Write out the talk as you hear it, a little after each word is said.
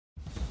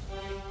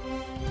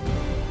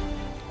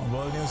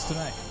News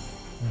Tonight.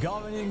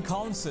 Governing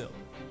Council.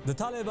 The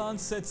Taliban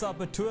sets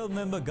up a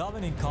 12-member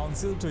governing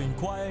council to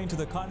inquire into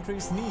the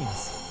country's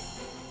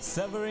needs.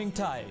 Severing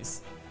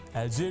ties.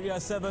 Algeria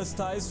severs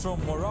ties from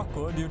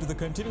Morocco due to the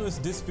continuous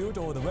dispute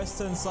over the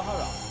Western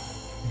Sahara.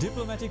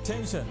 Diplomatic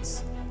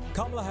tensions.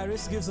 Kamala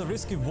Harris gives a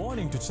risky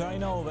warning to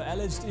China over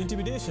alleged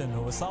intimidation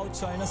over South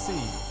China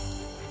Sea.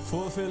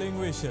 Fulfilling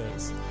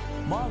wishes.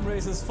 Mom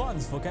raises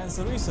funds for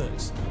cancer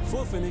research,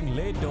 fulfilling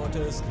late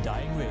daughter's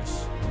dying wish.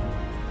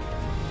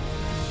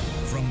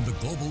 From the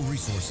global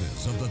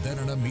resources of the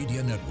Derana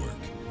Media Network,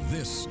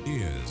 this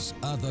is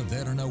the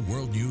Derana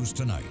World News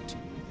Tonight.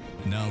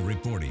 Now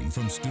reporting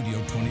from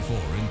Studio 24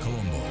 in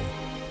Colombo,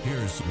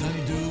 here's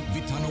Danidu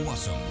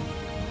Vitanawasam.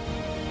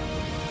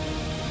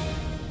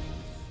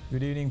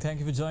 Good evening.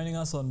 Thank you for joining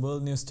us on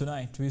World News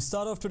Tonight. We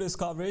start off today's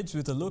coverage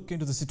with a look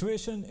into the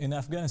situation in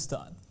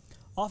Afghanistan.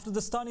 After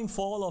the stunning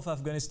fall of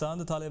Afghanistan,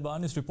 the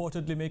Taliban is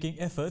reportedly making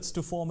efforts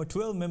to form a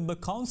 12-member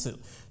council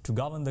to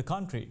govern the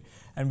country.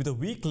 And with a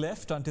week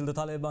left until the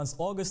Taliban's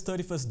August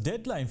 31st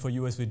deadline for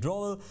US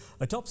withdrawal,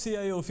 a top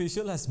CIA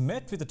official has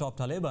met with the top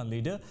Taliban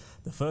leader,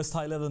 the first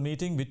high-level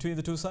meeting between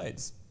the two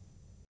sides.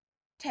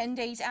 10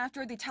 days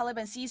after the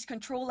Taliban seized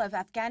control of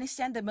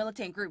Afghanistan, the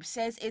militant group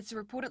says it's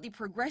reportedly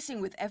progressing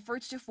with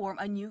efforts to form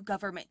a new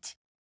government.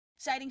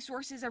 Citing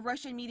sources, a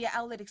Russian media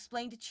outlet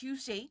explained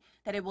Tuesday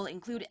that it will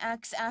include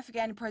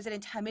ex-Afghan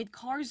President Hamid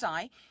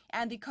Karzai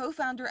and the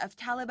co-founder of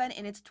Taliban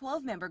in its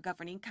 12-member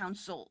governing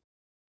council.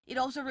 It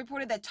also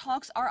reported that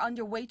talks are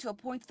underway to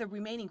appoint the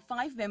remaining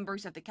 5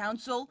 members of the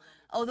council,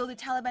 although the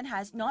Taliban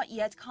has not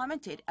yet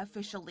commented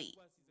officially.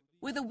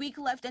 With a week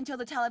left until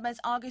the Taliban's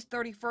August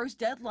 31st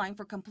deadline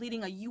for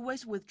completing a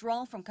U.S.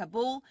 withdrawal from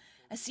Kabul,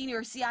 a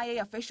senior CIA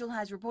official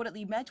has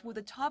reportedly met with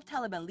the top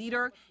Taliban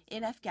leader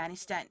in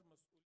Afghanistan.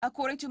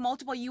 According to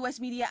multiple U.S.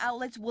 media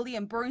outlets,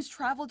 William Burns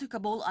traveled to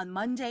Kabul on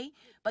Monday,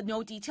 but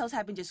no details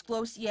have been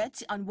disclosed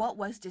yet on what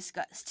was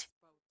discussed.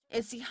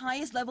 It's the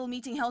highest-level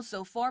meeting held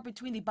so far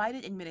between the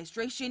Biden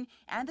administration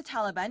and the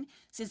Taliban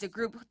since the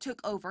group took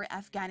over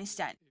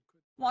Afghanistan.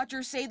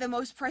 Watchers say the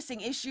most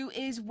pressing issue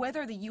is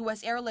whether the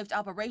U.S. airlift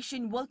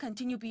operation will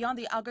continue beyond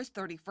the August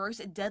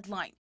 31st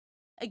deadline.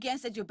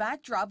 Against a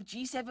backdrop,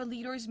 G7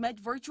 leaders met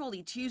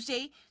virtually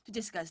Tuesday to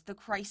discuss the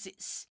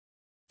crisis.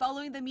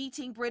 Following the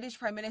meeting, British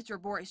Prime Minister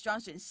Boris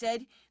Johnson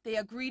said they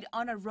agreed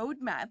on a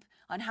roadmap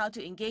on how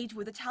to engage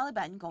with the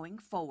Taliban going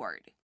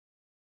forward.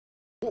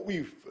 What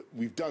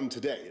we've done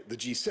today at the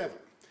G7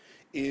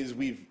 is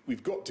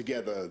we've got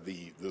together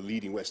the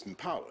leading Western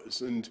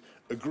powers and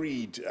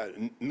agreed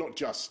not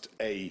just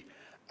a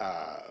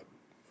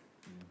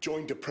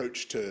joint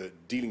approach to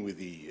dealing with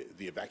the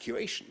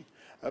evacuation,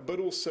 but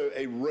also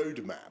a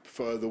roadmap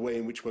for the way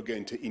in which we're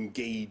going to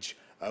engage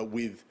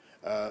with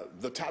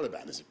the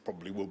Taliban, as it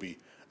probably will be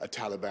a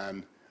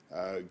Taliban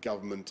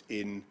government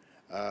in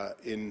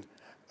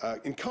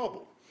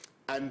Kabul.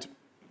 And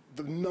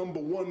the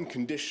number one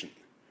condition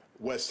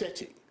we're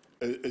setting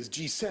as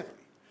G7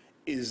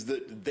 is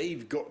that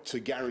they've got to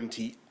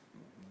guarantee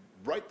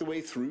right the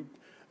way through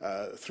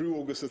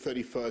August the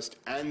 31st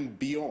and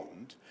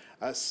beyond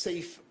a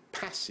safe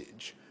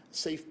passage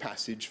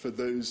for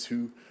those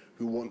who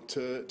want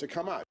to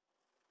come out.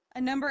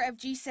 A number of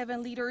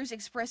G7 leaders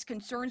expressed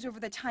concerns over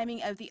the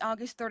timing of the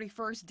August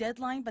 31st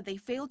deadline, but they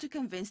failed to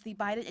convince the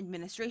Biden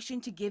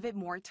administration to give it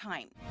more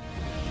time.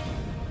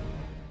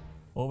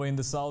 Over in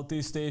the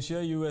Southeast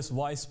Asia, U.S.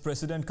 Vice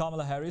President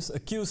Kamala Harris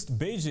accused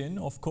Beijing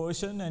of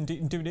coercion and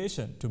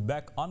intimidation to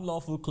back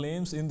unlawful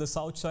claims in the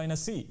South China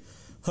Sea.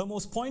 Her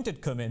most pointed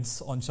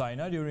comments on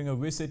China during a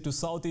visit to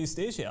Southeast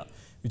Asia,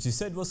 which she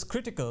said was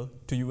critical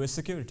to U.S.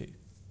 security.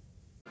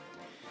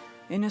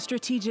 In a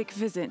strategic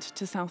visit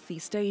to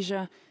Southeast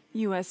Asia,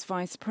 U.S.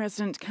 Vice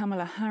President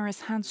Kamala Harris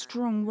had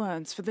strong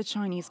words for the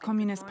Chinese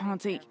Communist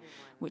Party,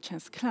 which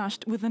has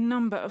clashed with a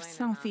number of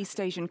Southeast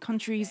Asian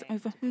countries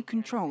over who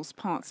controls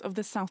parts of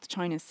the South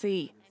China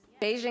Sea.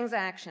 Beijing's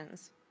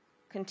actions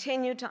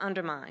continue to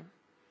undermine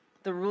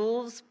the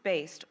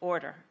rules-based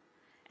order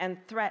and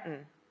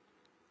threaten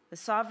the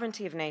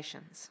sovereignty of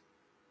nations.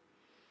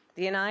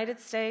 The United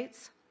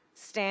States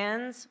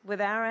stands with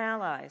our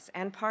allies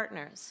and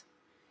partners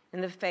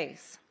in the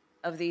face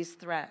of these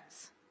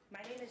threats.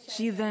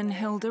 She then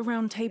held a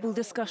roundtable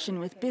discussion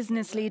with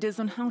business leaders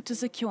on how to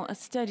secure a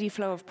steady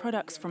flow of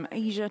products from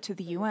Asia to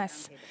the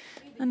US.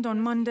 And on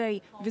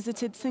Monday,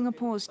 visited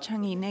Singapore's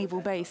Changi Naval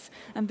Base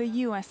and the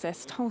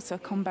USS Tulsa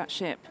combat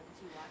ship.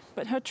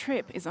 But her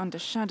trip is under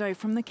shadow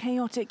from the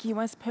chaotic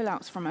US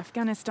pullouts from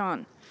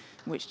Afghanistan,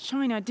 which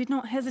China did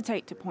not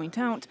hesitate to point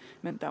out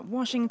meant that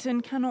Washington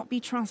cannot be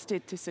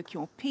trusted to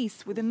secure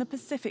peace within the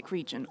Pacific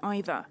region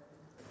either.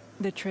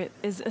 The trip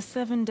is a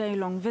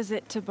 7-day-long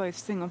visit to both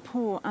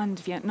Singapore and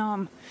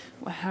Vietnam,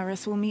 where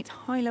Harris will meet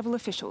high-level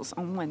officials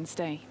on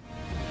Wednesday.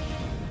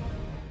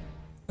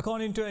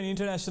 According to an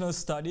international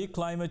study,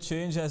 climate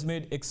change has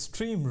made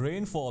extreme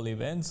rainfall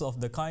events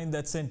of the kind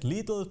that sent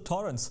lethal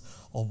torrents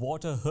of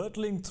water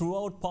hurtling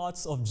throughout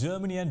parts of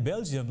Germany and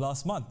Belgium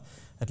last month,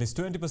 at least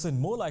 20%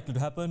 more likely to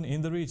happen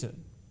in the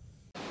region.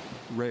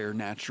 rare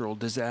natural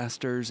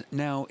disasters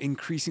now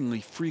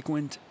increasingly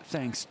frequent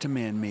thanks to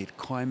man-made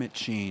climate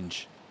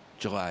change.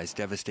 July's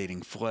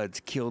devastating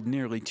floods killed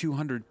nearly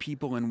 200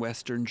 people in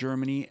western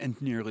Germany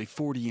and nearly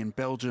 40 in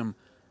Belgium.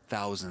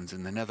 Thousands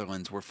in the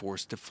Netherlands were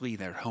forced to flee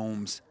their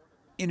homes.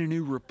 In a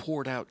new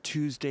report out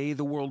Tuesday,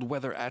 the World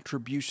Weather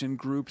Attribution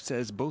Group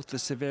says both the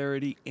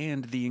severity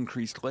and the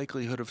increased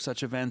likelihood of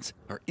such events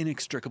are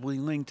inextricably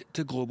linked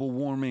to global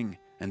warming,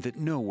 and that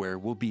nowhere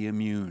will be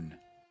immune.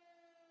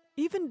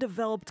 Even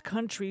developed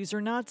countries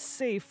are not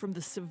safe from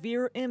the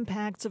severe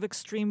impacts of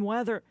extreme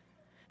weather.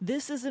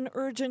 This is an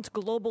urgent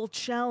global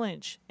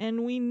challenge,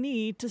 and we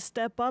need to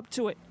step up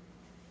to it.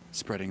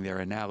 Spreading their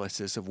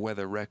analysis of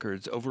weather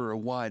records over a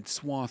wide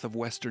swath of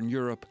Western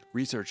Europe,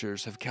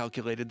 researchers have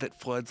calculated that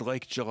floods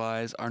like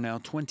July's are now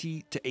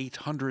 20 to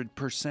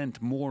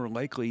 800% more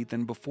likely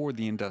than before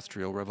the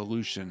Industrial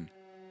Revolution.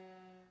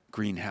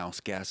 Greenhouse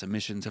gas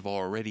emissions have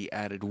already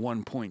added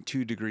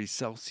 1.2 degrees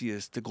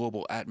Celsius to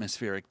global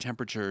atmospheric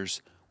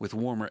temperatures. With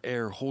warmer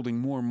air holding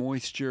more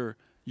moisture,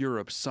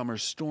 Europe's summer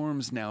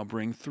storms now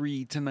bring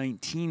 3 to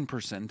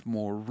 19%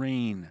 more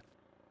rain.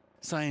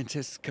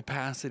 Scientists'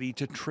 capacity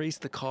to trace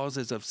the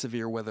causes of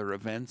severe weather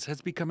events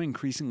has become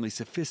increasingly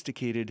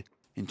sophisticated.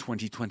 In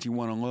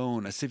 2021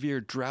 alone, a severe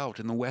drought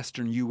in the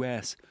western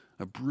U.S.,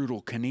 a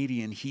brutal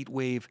Canadian heat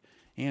wave,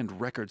 and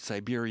record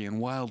Siberian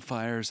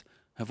wildfires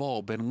have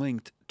all been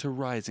linked to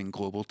rising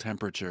global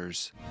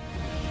temperatures.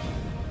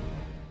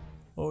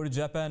 Over to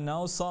Japan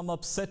now, some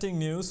upsetting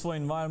news for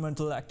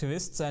environmental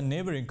activists and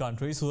neighboring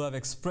countries who have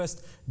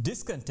expressed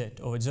discontent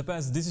over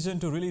Japan's decision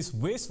to release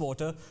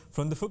wastewater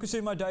from the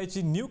Fukushima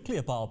Daiichi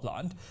nuclear power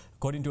plant.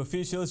 According to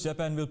officials,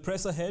 Japan will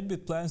press ahead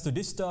with plans to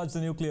discharge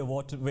the nuclear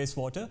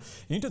wastewater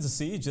into the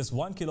sea just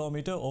 1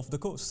 kilometer off the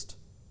coast.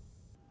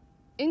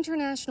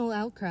 International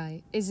outcry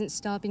isn't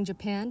stopping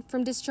Japan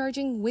from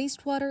discharging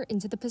wastewater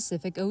into the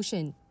Pacific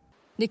Ocean.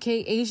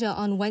 Nikkei Asia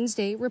on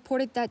Wednesday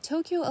reported that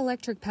Tokyo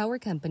Electric Power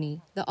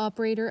Company, the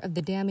operator of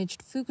the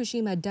damaged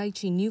Fukushima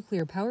Daiichi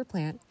nuclear power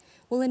plant,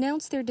 will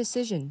announce their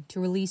decision to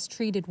release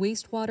treated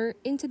wastewater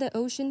into the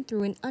ocean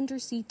through an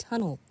undersea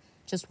tunnel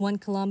just 1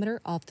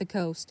 kilometer off the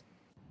coast.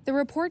 The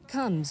report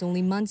comes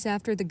only months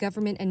after the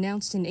government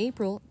announced in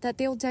April that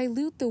they'll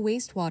dilute the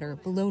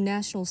wastewater below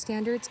national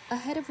standards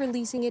ahead of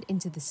releasing it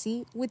into the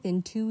sea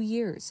within 2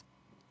 years.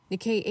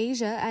 Nikkei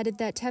Asia added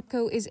that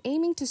TEPCO is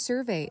aiming to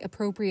survey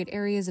appropriate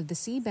areas of the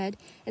seabed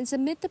and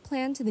submit the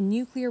plan to the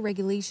Nuclear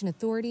Regulation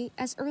Authority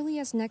as early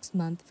as next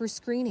month for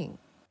screening.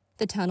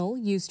 The tunnel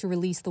used to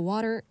release the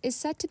water is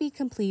set to be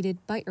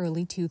completed by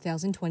early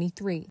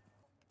 2023.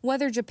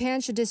 Whether Japan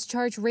should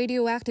discharge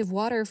radioactive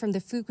water from the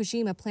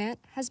Fukushima plant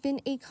has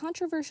been a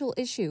controversial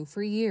issue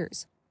for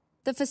years.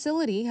 The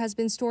facility has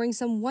been storing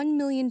some 1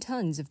 million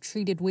tons of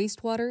treated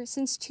wastewater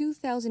since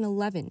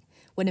 2011,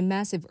 when a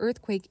massive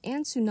earthquake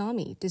and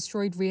tsunami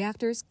destroyed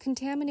reactors,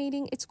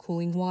 contaminating its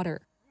cooling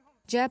water.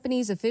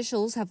 Japanese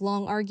officials have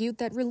long argued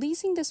that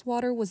releasing this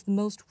water was the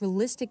most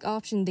realistic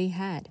option they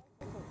had.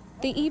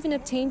 They even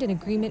obtained an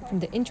agreement from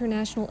the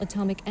International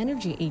Atomic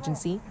Energy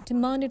Agency to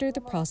monitor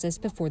the process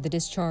before the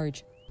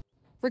discharge.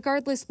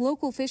 Regardless,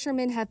 local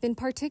fishermen have been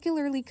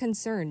particularly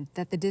concerned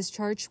that the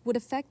discharge would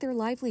affect their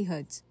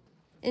livelihoods.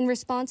 In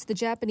response, the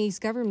Japanese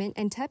government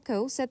and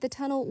TEPCO said the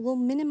tunnel will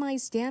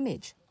minimize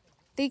damage.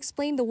 They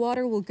explained the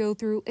water will go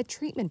through a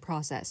treatment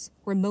process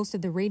where most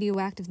of the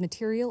radioactive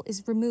material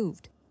is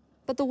removed.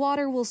 But the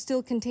water will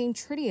still contain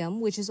tritium,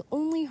 which is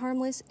only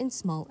harmless in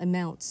small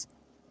amounts.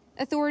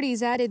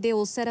 Authorities added they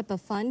will set up a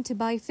fund to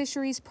buy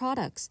fisheries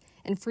products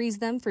and freeze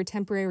them for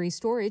temporary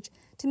storage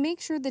to make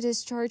sure the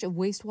discharge of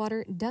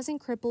wastewater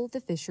doesn't cripple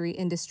the fishery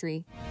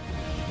industry.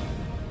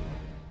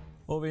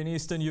 Over in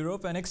Eastern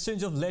Europe, an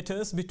exchange of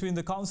letters between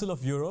the Council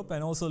of Europe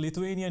and also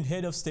Lithuanian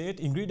head of state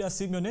Ingrida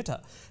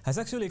Simonetta has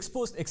actually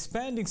exposed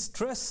expanding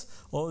stress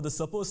over the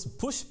supposed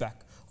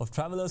pushback of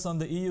travelers on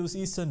the EU's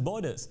eastern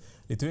borders.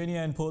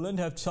 Lithuania and Poland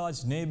have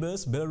charged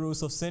neighbors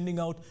Belarus of sending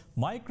out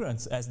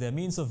migrants as their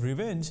means of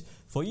revenge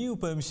for EU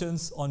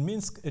permissions on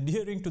Minsk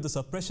adhering to the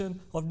suppression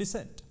of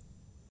dissent.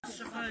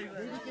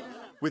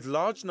 With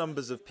large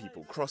numbers of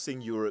people crossing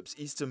Europe's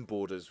eastern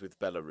borders with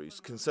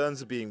Belarus,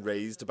 concerns are being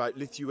raised about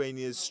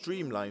Lithuania's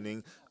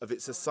streamlining of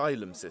its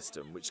asylum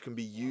system, which can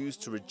be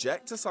used to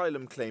reject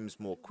asylum claims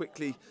more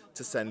quickly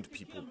to send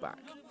people back.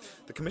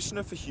 The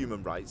Commissioner for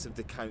Human Rights of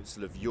the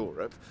Council of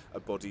Europe,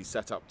 a body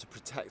set up to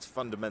protect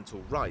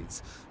fundamental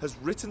rights, has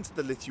written to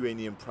the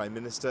Lithuanian Prime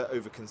Minister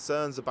over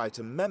concerns about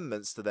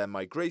amendments to their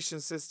migration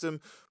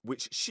system,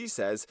 which she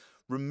says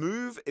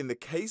remove, in the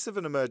case of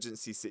an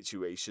emergency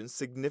situation,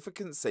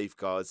 significant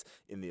safeguards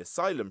in the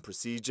asylum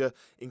procedure,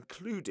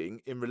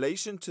 including in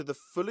relation to the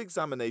full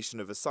examination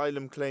of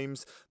asylum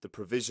claims, the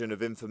provision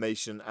of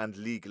information and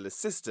legal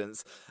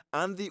assistance,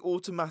 and the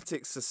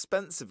automatic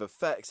suspensive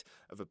effect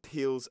of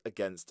appeals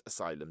against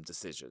asylum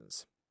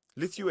decisions.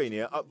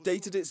 Lithuania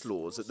updated its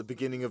laws at the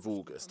beginning of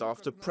August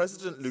after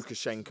President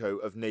Lukashenko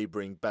of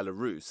neighbouring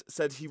Belarus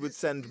said he would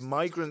send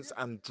migrants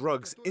and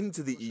drugs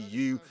into the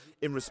EU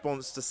in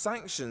response to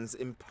sanctions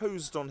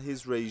imposed on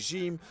his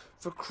regime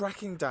for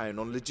cracking down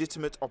on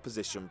legitimate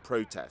opposition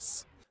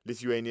protests.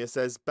 Lithuania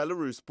says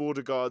Belarus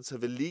border guards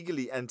have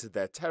illegally entered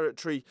their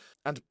territory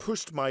and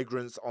pushed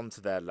migrants onto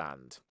their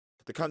land.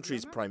 The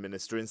country's Prime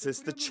Minister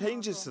insists the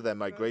changes to their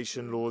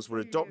migration laws were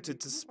adopted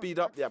to speed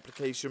up the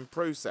application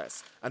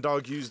process and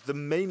argues the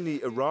mainly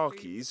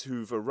Iraqis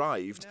who've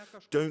arrived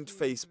don't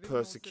face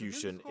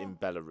persecution in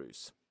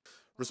Belarus.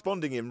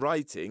 Responding in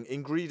writing,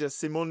 Ingrida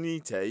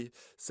Simonite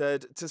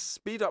said to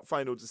speed up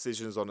final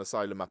decisions on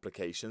asylum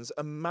applications,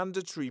 a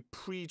mandatory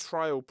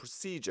pre-trial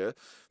procedure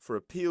for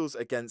appeals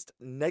against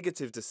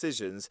negative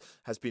decisions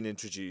has been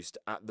introduced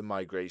at the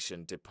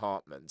Migration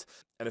Department.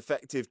 An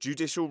effective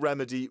judicial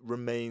remedy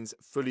remains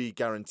fully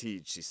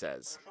guaranteed, she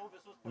says.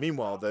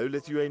 Meanwhile, though,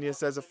 Lithuania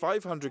says a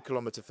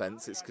 500-kilometre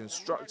fence it's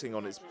constructing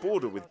on its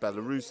border with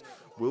Belarus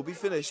will be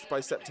finished by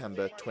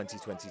September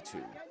 2022.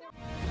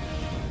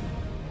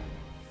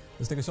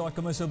 Let's take a short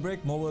commercial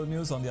break. More world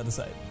news on the other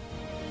side.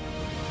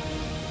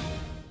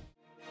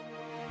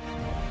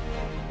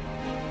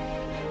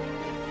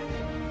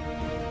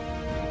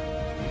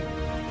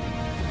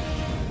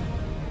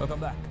 Welcome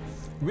back.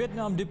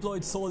 Vietnam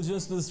deployed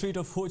soldiers to the street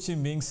of Ho Chi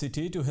Minh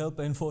City to help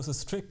enforce a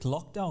strict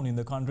lockdown in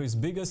the country's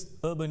biggest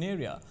urban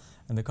area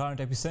and the current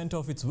epicenter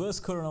of its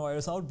worst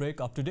coronavirus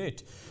outbreak up to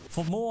date.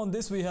 For more on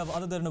this, we have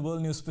Other Than a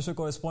World News special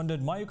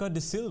correspondent Mayuka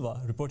De Silva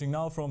reporting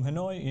now from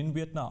Hanoi in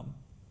Vietnam.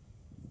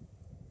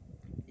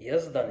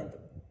 Yes, Danindu.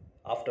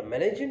 After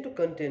managing to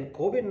contain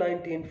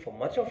COVID-19 for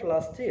much of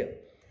last year,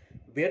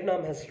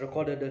 Vietnam has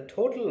recorded a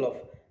total of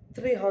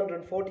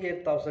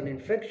 348,000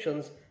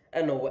 infections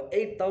and over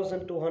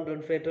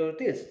 8,200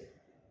 fatalities.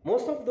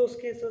 Most of those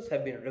cases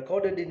have been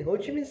recorded in Ho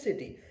Chi Minh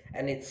City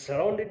and its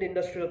surrounding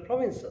industrial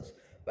provinces,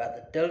 where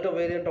the Delta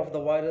variant of the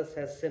virus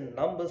has seen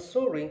numbers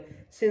soaring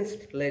since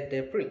late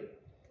April.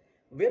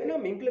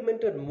 Vietnam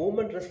implemented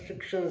movement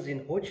restrictions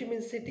in Ho Chi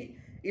Minh City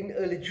in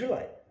early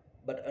July,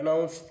 but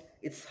announced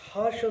its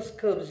harshest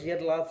curbs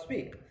yet last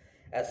week,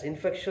 as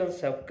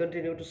infections have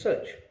continued to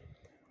surge.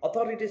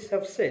 Authorities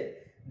have said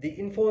the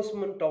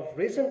enforcement of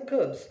recent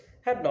curbs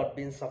had not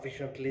been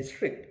sufficiently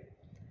strict.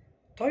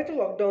 Tighter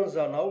lockdowns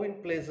are now in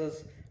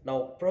places,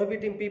 now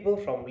prohibiting people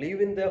from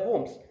leaving their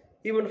homes,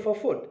 even for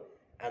food,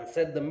 and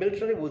said the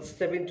military would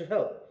step in to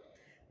help.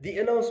 The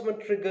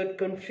announcement triggered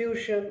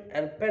confusion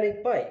and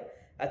panic buying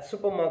at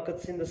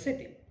supermarkets in the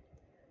city.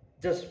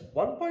 Just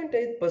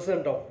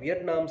 1.8% of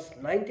Vietnam's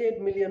 98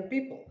 million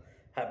people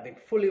have been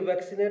fully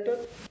vaccinated,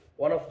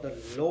 one of the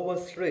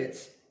lowest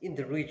rates in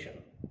the region.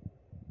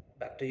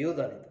 Back to you,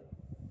 Danindu.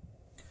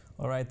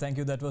 All right, thank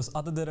you. That was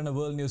Other Than a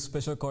World News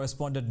special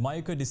correspondent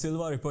Mayuka De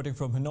Silva reporting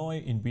from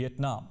Hanoi in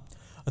Vietnam.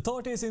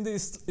 Authorities in the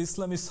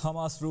Islamist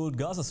Hamas-ruled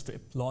Gaza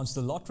Strip launched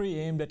a lottery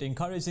aimed at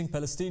encouraging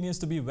Palestinians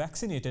to be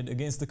vaccinated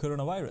against the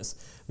coronavirus,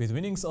 with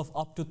winnings of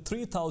up to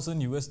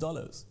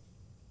 $3,000.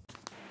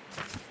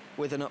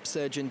 With an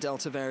upsurge in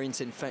Delta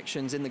variant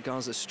infections in the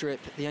Gaza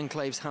Strip, the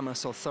enclave's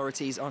Hamas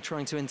authorities are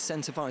trying to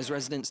incentivize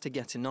residents to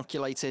get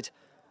inoculated.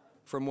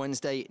 From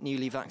Wednesday,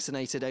 newly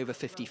vaccinated over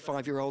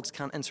 55-year-olds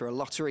can enter a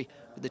lottery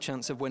with the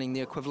chance of winning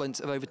the equivalent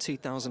of over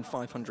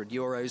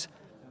 €2,500,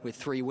 with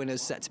 3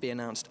 winners set to be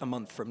announced a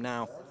month from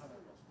now.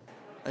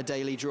 A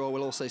daily draw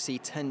will also see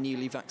 10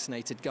 newly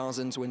vaccinated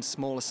Gazans win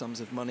smaller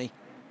sums of money.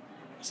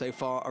 So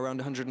far, around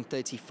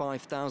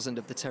 135,000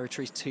 of the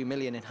territory's 2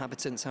 million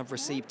inhabitants have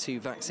received 2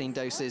 vaccine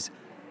doses.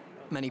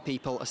 Many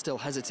people are still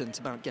hesitant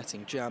about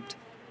getting jabbed.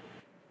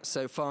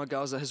 So far,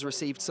 Gaza has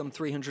received some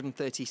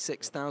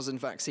 336,000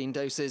 vaccine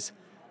doses.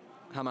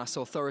 Hamas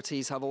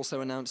authorities have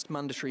also announced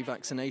mandatory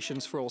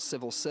vaccinations for all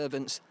civil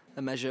servants,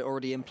 a measure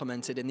already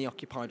implemented in the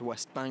occupied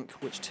West Bank,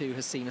 which too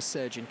has seen a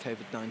surge in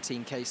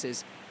COVID-19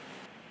 cases.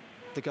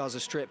 The Gaza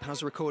Strip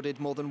has recorded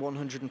more than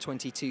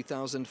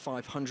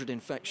 122,500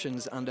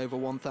 infections and over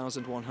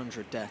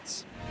 1,100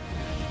 deaths.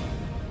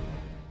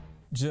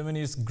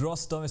 Germany's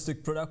gross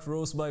domestic product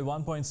rose by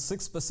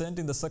 1.6%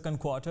 in the second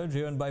quarter,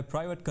 driven by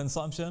private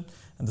consumption,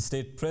 and the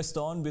state pressed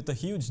on with a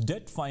huge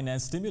debt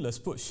finance stimulus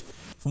push.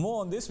 For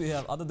more on this, we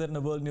have Other Than a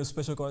World News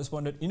special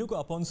correspondent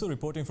Inuka Aponso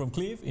reporting from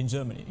Kyiv in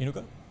Germany.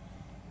 Inuka?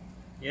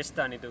 Yes,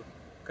 Tanidu.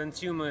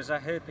 Consumers are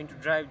helping to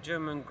drive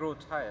German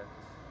growth higher.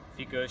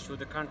 Figures show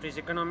the country's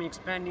economy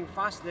expanding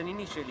faster than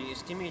initially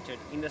estimated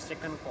in the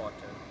second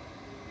quarter,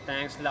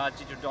 thanks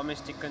largely to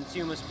domestic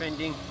consumer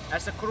spending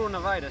as the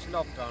coronavirus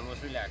lockdown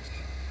was relaxed.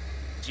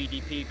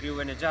 GDP grew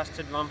an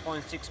adjusted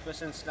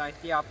 1.6%,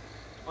 slightly up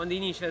on the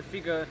initial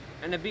figure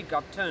and a big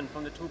upturn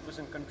from the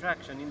 2%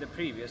 contraction in the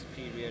previous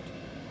period.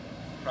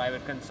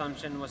 Private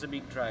consumption was a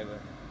big driver.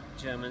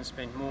 Germans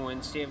spent more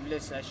and saved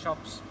less as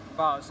shops,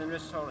 bars and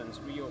restaurants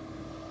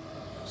reopened.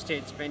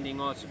 State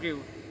spending also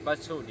grew, but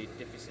so did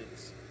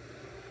deficits.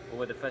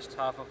 Over the first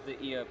half of the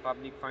year,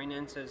 public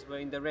finances were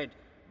in the red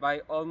by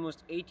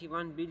almost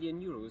 81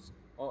 billion euros,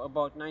 or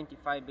about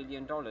 $95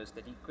 billion,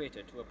 that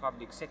equated to a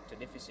public sector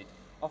deficit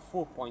of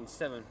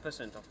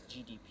 4.7% of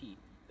GDP,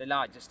 the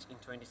largest in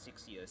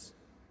 26 years.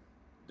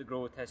 The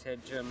growth has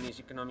helped Germany's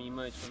economy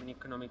emerge from an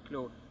economic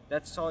low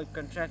that saw it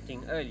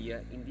contracting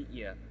earlier in the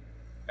year.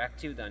 Back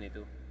to you,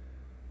 Danidu.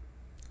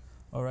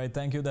 All right,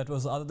 thank you. That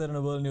was Other Than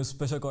a World News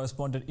special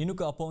correspondent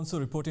Inuka Aponso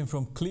reporting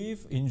from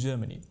Kyiv in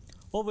Germany.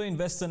 Over in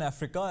Western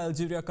Africa,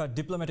 Algeria cut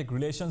diplomatic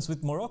relations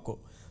with Morocco,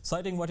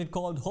 citing what it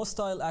called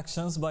hostile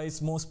actions by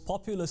its most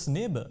populous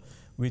neighbour,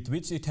 with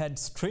which it had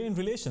strained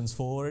relations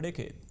for over a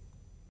decade.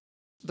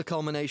 The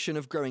culmination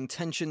of growing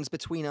tensions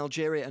between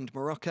Algeria and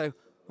Morocco.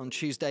 On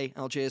Tuesday,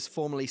 Algiers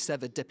formally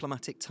severed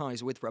diplomatic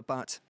ties with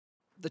Rabat.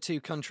 The two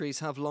countries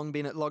have long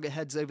been at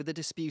loggerheads over the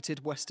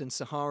disputed Western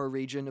Sahara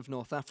region of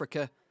North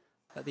Africa.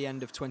 At the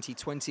end of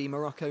 2020,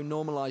 Morocco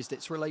normalised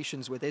its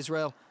relations with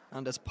Israel,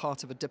 and as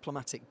part of a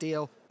diplomatic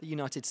deal, the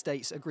United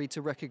States agreed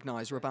to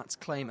recognise Rabat's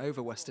claim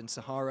over Western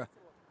Sahara.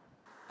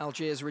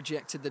 Algiers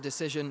rejected the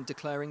decision,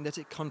 declaring that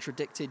it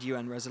contradicted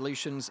UN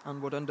resolutions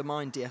and would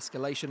undermine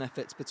de-escalation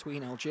efforts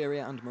between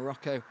Algeria and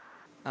Morocco.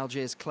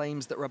 Algiers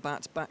claims that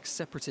Rabat backs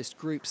separatist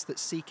groups that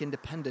seek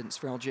independence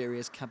for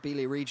Algeria's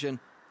Kabylie region,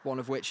 one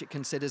of which it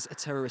considers a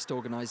terrorist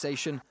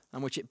organisation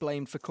and which it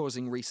blamed for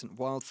causing recent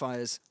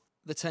wildfires.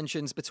 The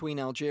tensions between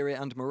Algeria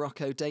and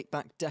Morocco date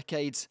back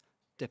decades.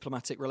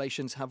 Diplomatic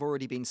relations have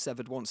already been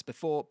severed once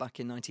before, back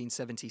in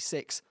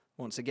 1976,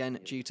 once again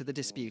due to the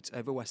dispute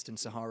over Western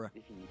Sahara.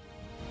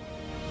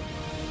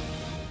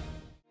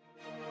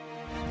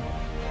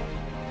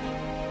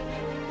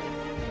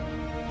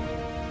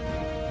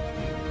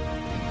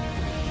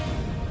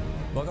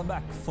 Welcome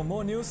back. For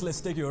more news,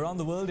 let's take you around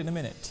the world in a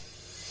minute.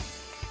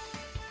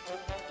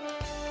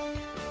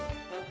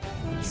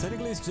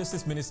 Senegalese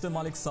Justice Minister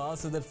Malick Sall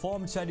said that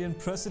former Chadian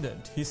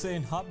President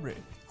Hissène Habré,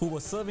 who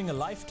was serving a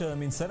life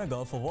term in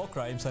Senegal for war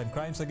crimes and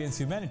crimes against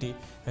humanity,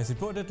 has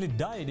reportedly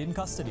died in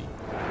custody.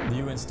 The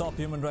UN's top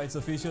human rights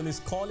official is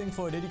calling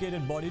for a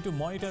dedicated body to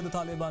monitor the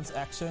Taliban's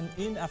action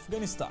in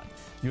Afghanistan.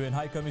 UN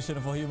High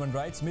Commissioner for Human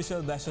Rights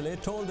Michelle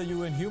Bachelet told the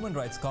UN Human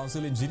Rights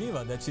Council in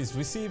Geneva that she's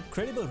received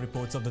credible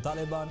reports of the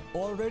Taliban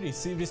already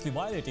seriously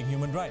violating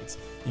human rights,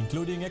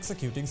 including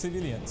executing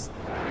civilians.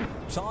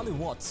 Charlie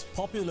Watts,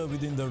 popular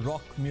within the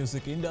rock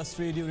music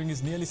industry during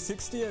his nearly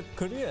 60-year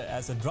career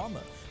as a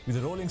drummer with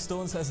the Rolling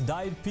Stones, has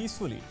died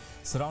peacefully,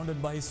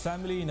 surrounded by his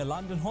family in a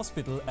London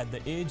hospital at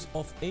the age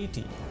of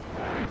 80.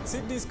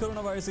 Sydney's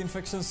coronavirus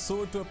infections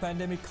soared to a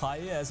pandemic high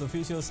as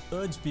officials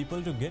urge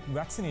people to get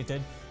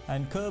vaccinated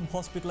and curb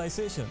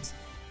hospitalizations.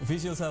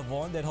 Officials have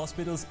warned that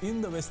hospitals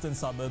in the western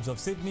suburbs of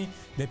Sydney,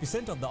 the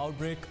epicenter of the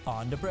outbreak,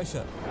 are under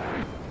pressure.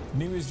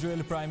 New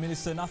Israeli Prime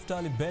Minister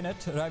Naftali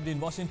Bennett arrived in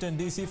Washington,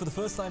 D.C. for the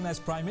first time as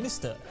Prime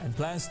Minister and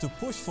plans to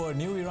push for a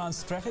new Iran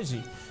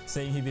strategy,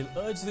 saying he will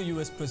urge the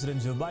U.S.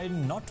 President Joe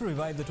Biden not to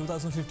revive the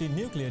 2015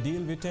 nuclear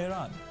deal with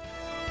Tehran.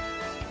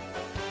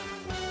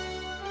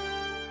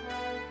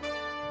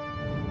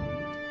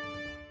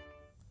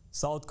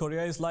 South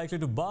Korea is likely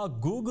to bar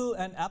Google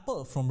and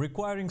Apple from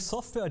requiring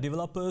software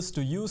developers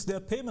to use their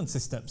payment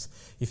systems,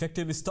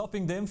 effectively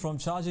stopping them from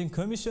charging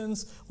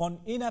commissions on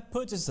in-app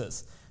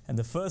purchases, and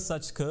the first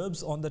such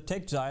curbs on the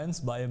tech giants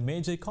by a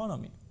major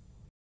economy.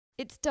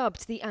 It's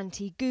dubbed the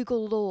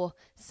anti-Google law.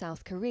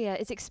 South Korea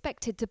is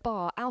expected to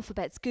bar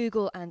Alphabet's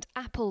Google and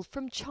Apple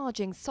from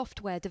charging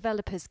software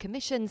developers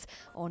commissions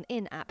on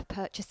in-app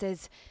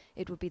purchases.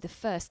 It would be the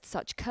first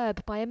such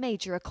curb by a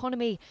major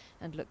economy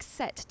and looks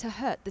set to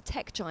hurt the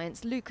tech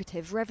giants'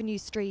 lucrative revenue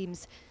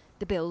streams.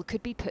 The bill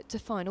could be put to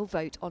final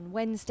vote on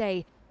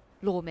Wednesday.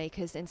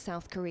 Lawmakers in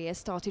South Korea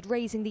started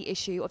raising the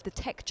issue of the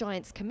tech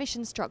giants'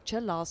 commission structure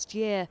last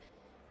year.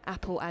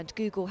 Apple and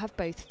Google have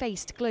both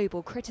faced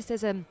global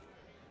criticism.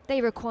 They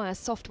require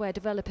software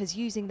developers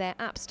using their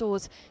app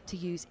stores to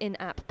use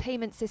in-app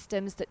payment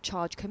systems that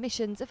charge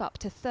commissions of up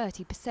to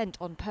 30%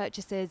 on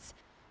purchases.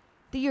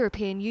 The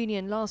European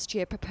Union last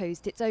year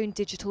proposed its own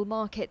Digital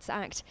Markets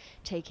Act,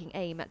 taking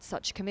aim at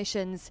such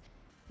commissions.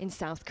 In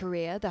South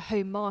Korea, the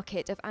home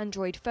market of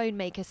Android phone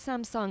maker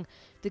Samsung,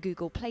 the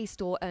Google Play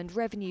Store earned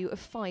revenue of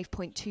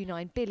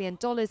 $5.29 billion in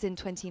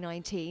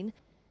 2019.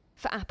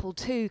 For Apple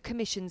too,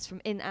 commissions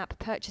from in-app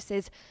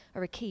purchases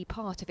are a key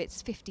part of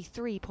its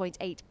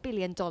 $53.8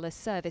 billion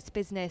service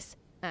business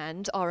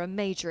and are a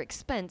major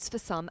expense for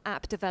some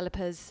app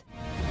developers.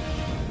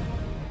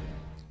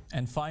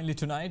 And finally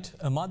tonight,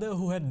 a mother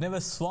who had never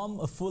swum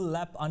a full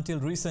lap until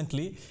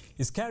recently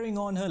is carrying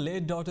on her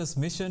late daughter's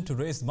mission to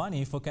raise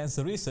money for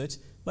cancer research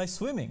by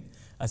swimming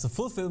as a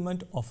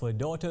fulfillment of her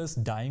daughter's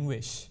dying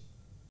wish.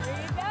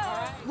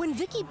 When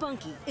Vicky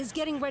Bunky is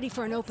getting ready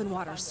for an open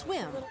water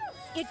swim,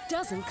 it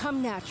doesn't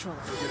come natural.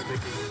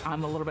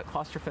 I'm a little bit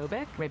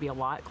claustrophobic, maybe a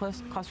lot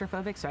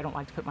claustrophobic, so I don't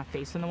like to put my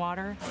face in the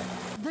water.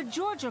 The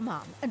Georgia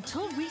mom,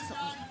 until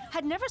recently,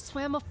 had never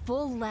swam a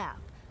full lap,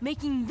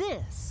 making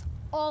this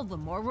all the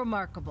more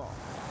remarkable.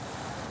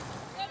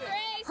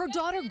 Her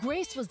daughter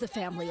Grace was the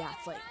family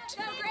athlete.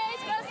 Go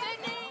Grace, go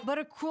Sydney! But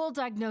a cruel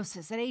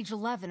diagnosis at age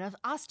 11 of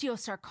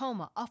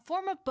osteosarcoma, a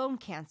form of bone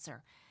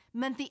cancer,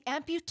 meant the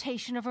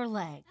amputation of her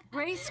leg.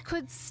 Grace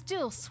could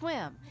still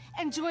swim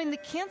and join the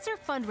cancer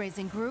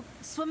fundraising group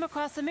Swim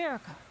Across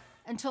America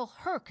until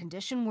her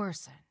condition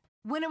worsened.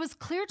 When it was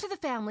clear to the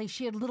family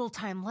she had little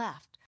time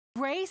left,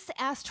 Grace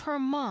asked her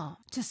mom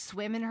to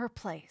swim in her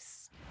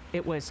place.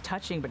 It was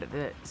touching, but at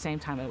the same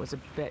time, it was a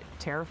bit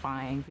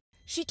terrifying.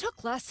 She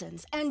took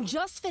lessons and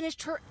just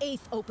finished her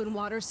 8th open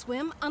water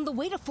swim on the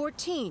way to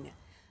 14,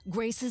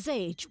 Grace's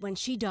age when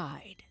she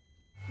died.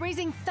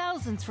 Raising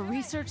thousands for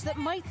research that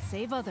might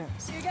save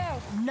others. Here you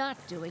go. Not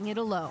doing it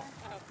alone.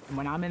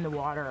 When I'm in the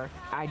water,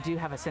 I do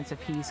have a sense of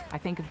peace. I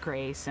think of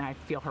Grace and I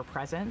feel her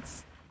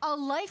presence. A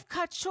life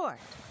cut short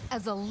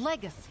as a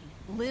legacy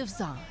lives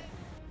on.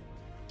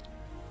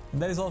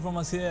 That is all from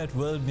us here at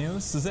World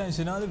News. Suzanne and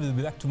Shinali will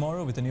be back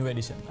tomorrow with a new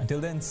edition. Until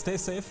then, stay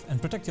safe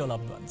and protect your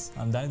loved ones.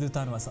 I'm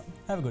Daniduthanwasan.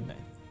 Have a good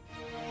night.